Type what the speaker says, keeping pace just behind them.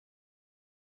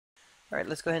Alright,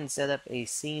 let's go ahead and set up a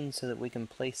scene so that we can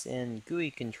place in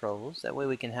GUI controls. That way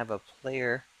we can have a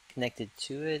player connected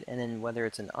to it, and then whether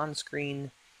it's an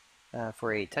on-screen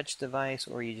for a touch device,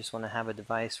 or you just want to have a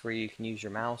device where you can use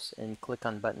your mouse and click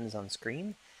on buttons on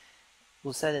screen,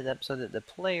 we'll set it up so that the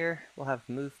player will have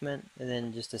movement and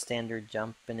then just a standard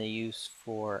jump and a use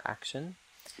for action.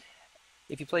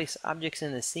 If you place objects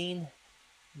in the scene,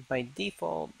 by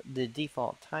default, the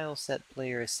default tile set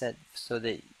player is set so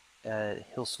that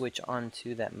he'll switch on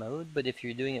to that mode. But if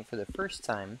you're doing it for the first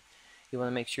time, you want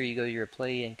to make sure you go to your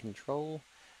play and control.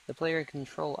 The player and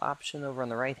control option over on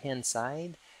the right hand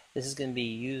side, this is going to be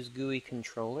use GUI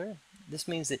controller. This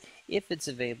means that if it's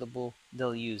available,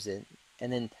 they'll use it.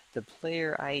 And then the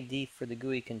player ID for the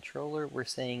GUI controller we're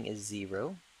saying is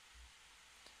 0.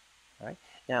 Alright,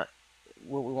 now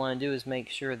what we want to do is make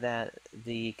sure that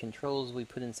the controls we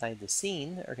put inside the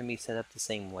scene are going to be set up the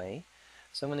same way.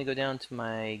 So I'm going to go down to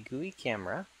my GUI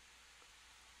camera,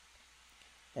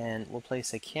 and we'll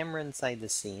place a camera inside the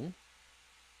scene.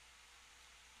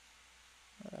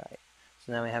 Alright,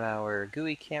 so now we have our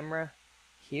GUI camera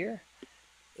here.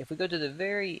 If we go to the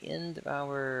very end of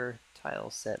our tile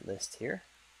set list here,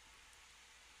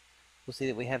 we'll see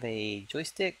that we have a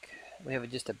joystick. We have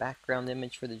just a background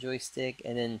image for the joystick,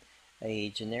 and then a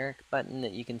generic button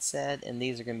that you can set, and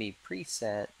these are going to be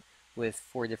preset with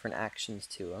 4 different actions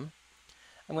to them.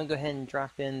 I'm going to go ahead and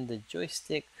drop in the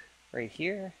joystick right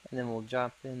here, and then we'll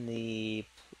drop in the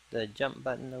jump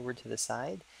button over to the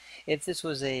side. If this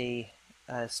was a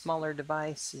smaller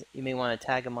device, you may want to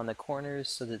tag them on the corners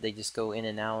so that they just go in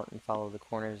and out and follow the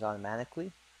corners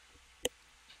automatically.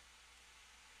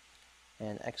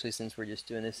 And actually, since we're just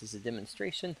doing this as a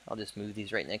demonstration, I'll just move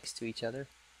these right next to each other.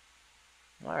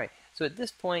 Alright, so at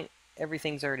this point,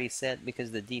 everything's already set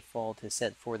because the default is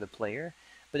set for the player.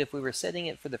 But if we were setting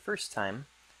it for the first time,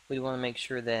 we want to make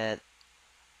sure that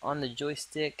on the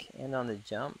joystick and on the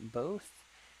jump, both,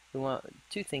 we want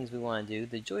 2 things we want to do.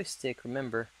 The joystick,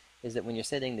 remember, is that when you're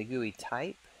setting the GUI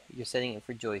type, you're setting it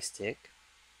for joystick.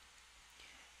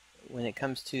 When it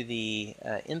comes to the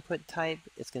input type,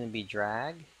 it's going to be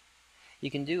drag.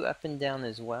 You can do up and down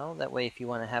as well. That way, if you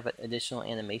want to have additional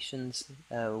animations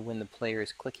when the player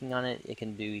is clicking on it, it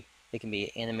can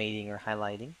be animating or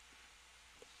highlighting.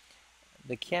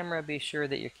 The camera, be sure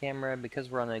that your camera, because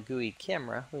we're on a GUI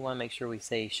camera, we want to make sure we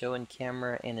say show in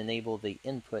camera and enable the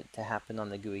input to happen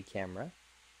on the GUI camera.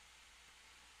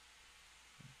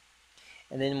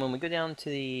 And then when we go down to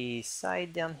the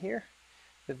side down here,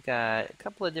 we've got a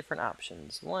couple of different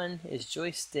options. One is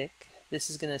joystick. This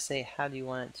is going to say how do you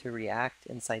want it to react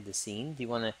inside the scene. Do you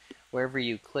want to, wherever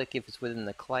you click, if it's within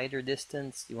the collider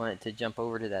distance, you want it to jump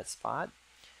over to that spot.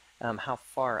 How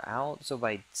far out? So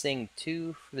by saying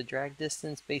 2 for the drag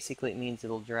distance, basically it means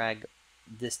it'll drag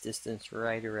this distance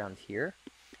right around here.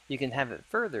 You can have it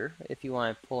further if you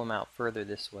want to pull them out further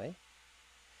this way.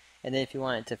 And then if you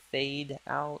want it to fade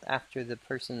out after the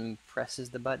person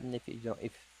presses the button, if you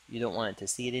don't want it to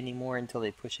see it anymore until they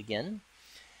push again.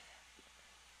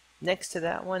 Next to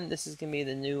that one, this is going to be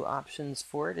the new options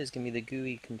for it. Is going to be the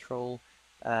GUI control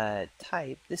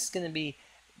type. This is going to be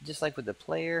just like with the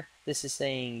player. This is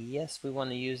saying yes, we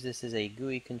want to use this as a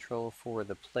GUI control for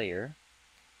the player.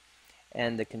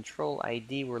 And the control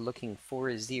ID we're looking for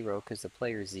is 0 because the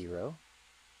player is 0.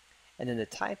 And then the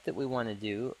type that we want to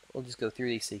do, we'll just go through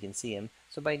these so you can see them.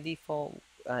 So by default,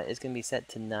 it's going to be set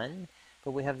to none.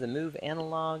 But we have the move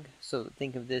analog. So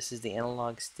think of this as the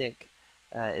analog stick.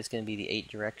 It's going to be the 8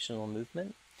 directional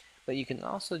movement. But you can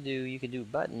also do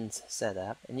buttons set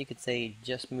up, and you could say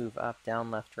just move up,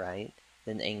 down, left, right,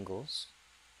 then angles.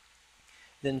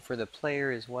 Then for the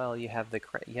player as well, you have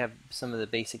some of the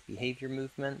basic behavior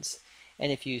movements.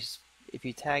 And if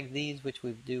you tag these, which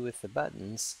we do with the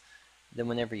buttons, then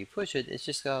whenever you push it, it's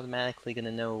just automatically going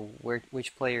to know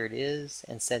which player it is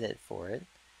and set it for it.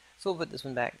 So we'll put this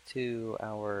one back to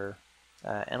our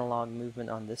analog movement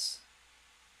on this,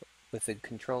 with a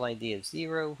control ID of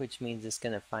 0, which means it's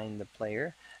going to find the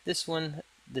player. This one,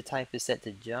 the type is set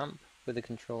to jump with a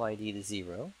control ID to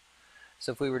 0.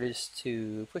 So if we were just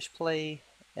to push play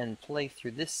and play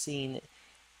through this scene,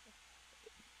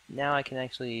 now I can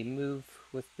actually move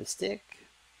with the stick,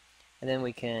 and then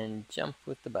we can jump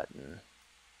with the button.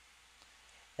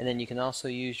 And then you can also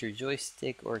use your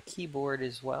joystick or keyboard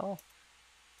as well.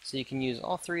 So you can use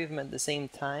all 3 of them at the same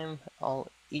time.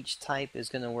 Each type is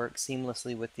going to work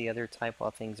seamlessly with the other type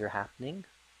while things are happening.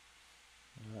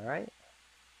 Alright.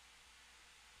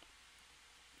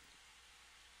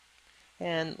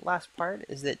 And last part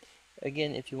is that,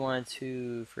 again, if you wanted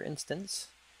to, for instance,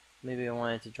 maybe I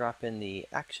wanted to drop in the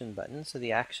action button. So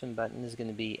the action button is going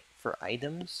to be for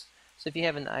items. So if you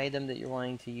have an item that you're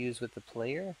wanting to use with the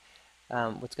player,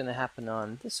 what's going to happen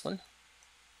on this one,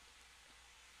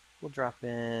 we'll drop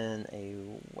in a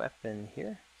weapon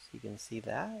here so you can see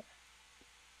that.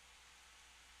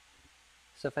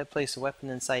 So if I place a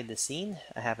weapon inside the scene,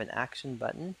 I have an action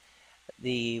button.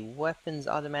 The weapon's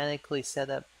automatically set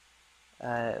up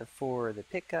for the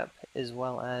pickup as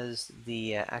well as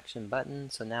the action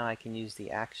button. So now I can use the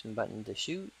action button to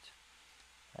shoot.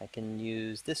 I can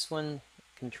use this one,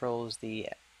 controls the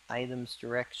item's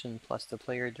direction plus the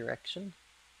player direction.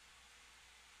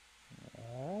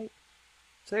 Alright,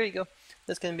 so there you go.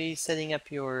 That's going to be setting up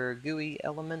your GUI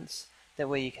elements. That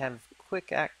way you have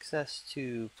quick access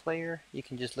to player. You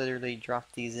can just literally drop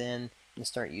these in and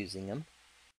start using them.